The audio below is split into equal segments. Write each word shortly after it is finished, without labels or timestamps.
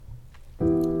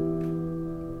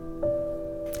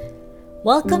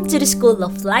Welcome to the School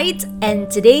of Light, and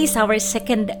today is our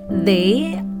second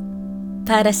day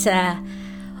para sa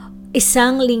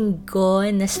isang linggo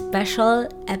na special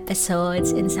episodes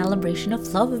in celebration of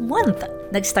Love Month.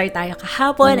 Nag-start tayo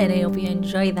kahapon and I hope you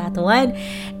enjoy that one.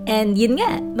 And yun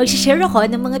nga, mag-share ako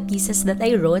ng mga pieces that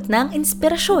I wrote ng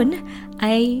inspirasyon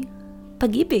ay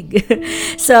pag-ibig.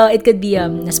 So, it could be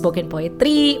spoken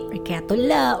poetry, or kaya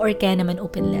tula, or kaya naman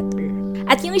open letter.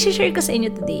 At yung i-share ko sa inyo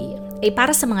today ay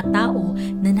para sa mga tao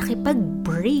na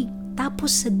nakipag-break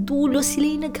tapos sa dulo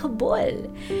sila yung naghabol.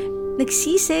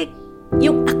 Nagsisik,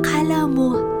 yung akala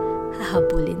mo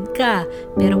hahabulin ka,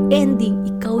 pero ending,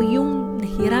 ikaw yung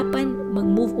nahirapan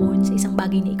mag-move on sa isang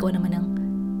bagay na ikaw naman ang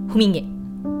humingi.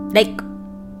 Like,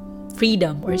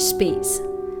 freedom or space.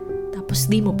 Tapos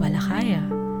di mo pala kaya.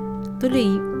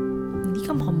 Tuloy, hindi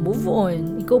ka maka-move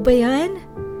on. Ikaw ba yan?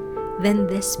 Then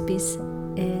this piece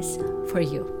is for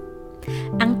you.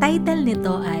 Ang title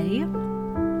nito ay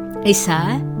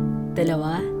 1, 2,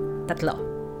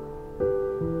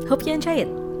 3. Hope you enjoy it.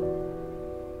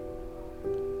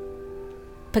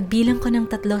 Pagbilang ko ng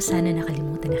 3, sana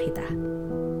nakalimutan na kita.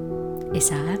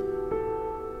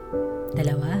 1, 2,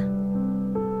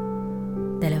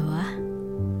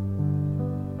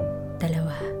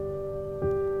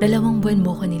 2. 2 buwan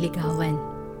mo ko niligawan.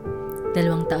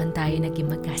 2 taon tayo naging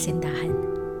magkasintahan.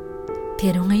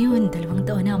 Pero ngayon, 2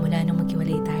 taon na mula nung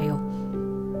maghiwalay tayo.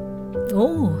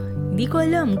 Oo, hindi ko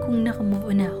alam kung nakamove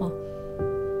on ako.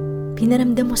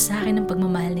 Pinaramdam mo sa akin ang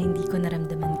pagmamahal na hindi ko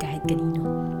naramdaman kahit kanino.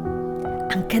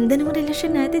 Ang ganda ng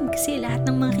relasyon natin kasi lahat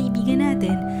ng mga kaibigan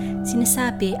natin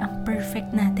sinasabi ang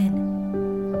perfect natin.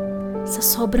 Sa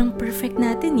sobrang perfect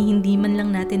natin, hindi man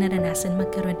lang natin naranasan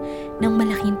magkaroon ng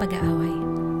malaking pag-aaway.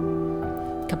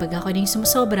 Kapag ako na yung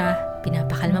sumusobra,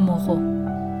 pinapakalma mo ko.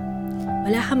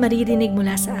 Wala kang maririnig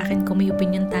mula sa akin kung may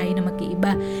opinion tayo na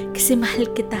magkaiba kasi mahal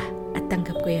kita at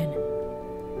tanggap ko yan.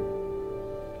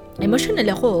 Emotional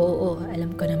ako, oo,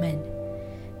 alam ko naman.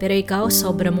 Pero ikaw,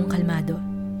 sobra mong kalmado.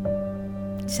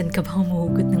 Saan ka ba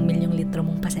humuhugot ng milyong litro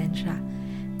mong pasensya?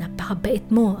 Napakabait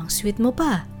mo, ang sweet mo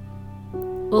pa.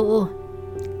 Oo,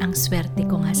 ang swerte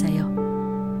ko nga sa'yo.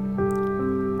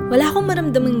 Wala akong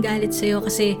maramdamang galit sa'yo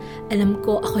kasi alam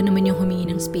ko ako naman yung humingi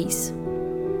ng space.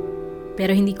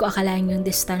 Pero hindi ko akalain yung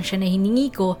distansya na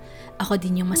hiningi ko, ako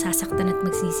din yung masasaktan at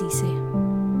magsisisi.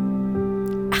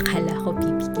 Akala ko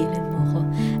pipigilan mo ko.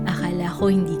 Akala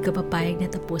ko hindi ka papayag na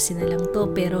tapusin na lang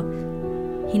to, pero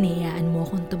hinayaan mo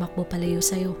akong tumakbo palayo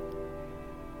sa'yo.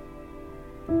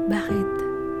 Bakit?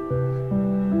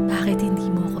 Bakit hindi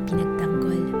mo ako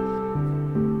pinagtanggol?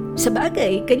 Sa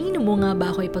bagay, kanino mo nga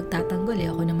ba ako ipagtatanggol?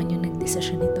 Ako naman yung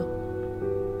nagdesisyon nito.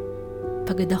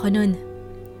 Pagod ako nun.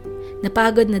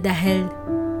 Napagod na dahil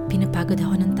pinapagod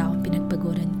ako ng taong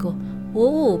pinagpaguran ko.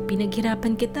 Oo,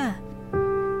 pinaghirapan kita.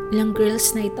 Ilang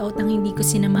girls night out ang hindi ko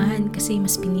sinamahan kasi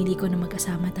mas pinili ko na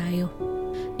magkasama tayo.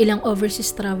 Ilang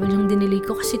overseas travel yung dinili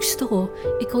ko kasi gusto ko,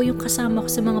 ikaw yung kasama ko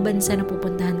sa mga bansa na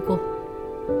pupuntahan ko.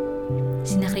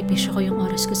 Sinakripisyo ko yung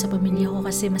oras ko sa pamilya ko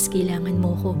kasi mas kailangan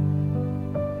mo ko.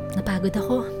 Napagod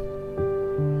ako.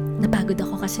 Napagod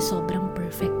ako kasi sobrang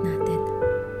perfect natin.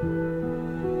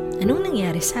 Anong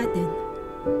nangyari sa atin?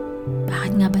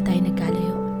 Bakit nga ba tayo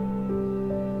nagkalayo?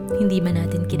 Hindi ba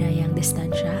natin kinaya ang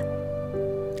distansya?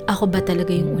 Ako ba talaga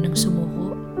yung unang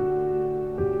sumuko?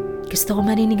 Gusto ko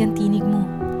marinig ang tinig mo.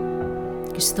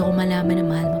 Gusto ko malaman na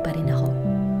mahal mo pa rin ako.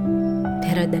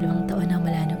 Pero 2 taon na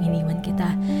wala nung iniwan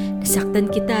kita.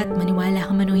 Nasaktan kita at maniwala ka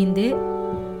man o hindi,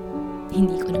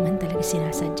 hindi ko naman talaga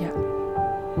sinasadya.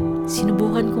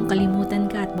 Sinubukan kong kalimutan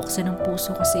ka at buksan ang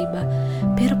puso ko sa iba.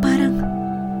 Pero parang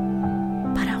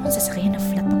akong sasakyan na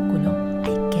flat ang gulong.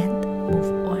 I can't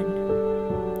move on.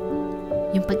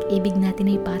 Yung pag-ibig natin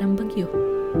ay parang bagyo.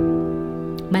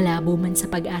 Malabo man sa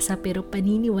pag-asa pero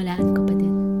paniniwalaan ko pa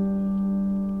din.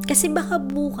 Kasi baka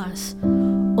bukas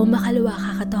o makalawa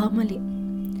kakatawa mali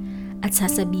at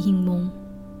sasabihin mong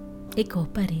ikaw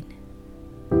pa rin.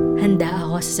 Handa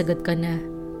ako sa sagot ko na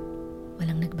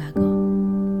walang nagbago.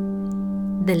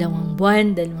 2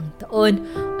 buwan, 2 taon,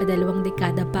 o 2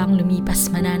 dekada pa ang lumipas,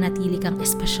 mananatili kang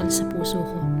espesyal sa puso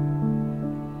ko.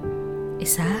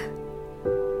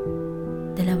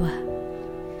 1,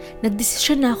 2.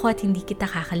 Nagdesisyon na ako at hindi kita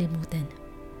kakalimutan.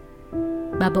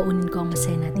 Babaunin ko ang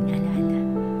masaya nating alaala.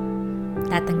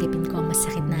 Tatanggapin ko ang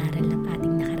masakit na aral ng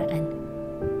ating nakaraan.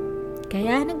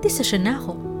 Kaya nagdesisyon na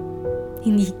ako.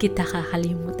 Hindi kita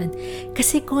kakalimutan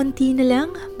kasi konti na lang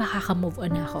makaka-move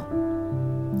on ako.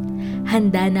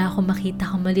 Handa na ako makita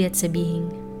ka muli at sabihin,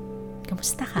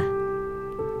 kamusta ka?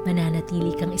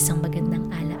 Mananatili kang isang magandang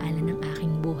alaala ng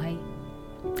aking buhay.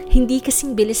 Hindi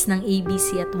kasing bilis ng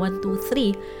ABC at 1, 2,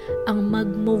 3 ang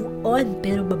mag-move on,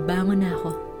 pero babangon na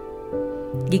ako.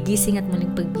 Gigising at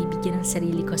muling pagbibigyan ng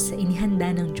sarili ko sa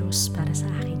inihanda ng Diyos para sa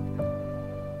akin.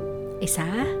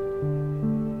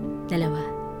 1, 2,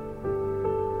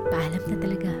 paalam na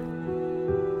talaga.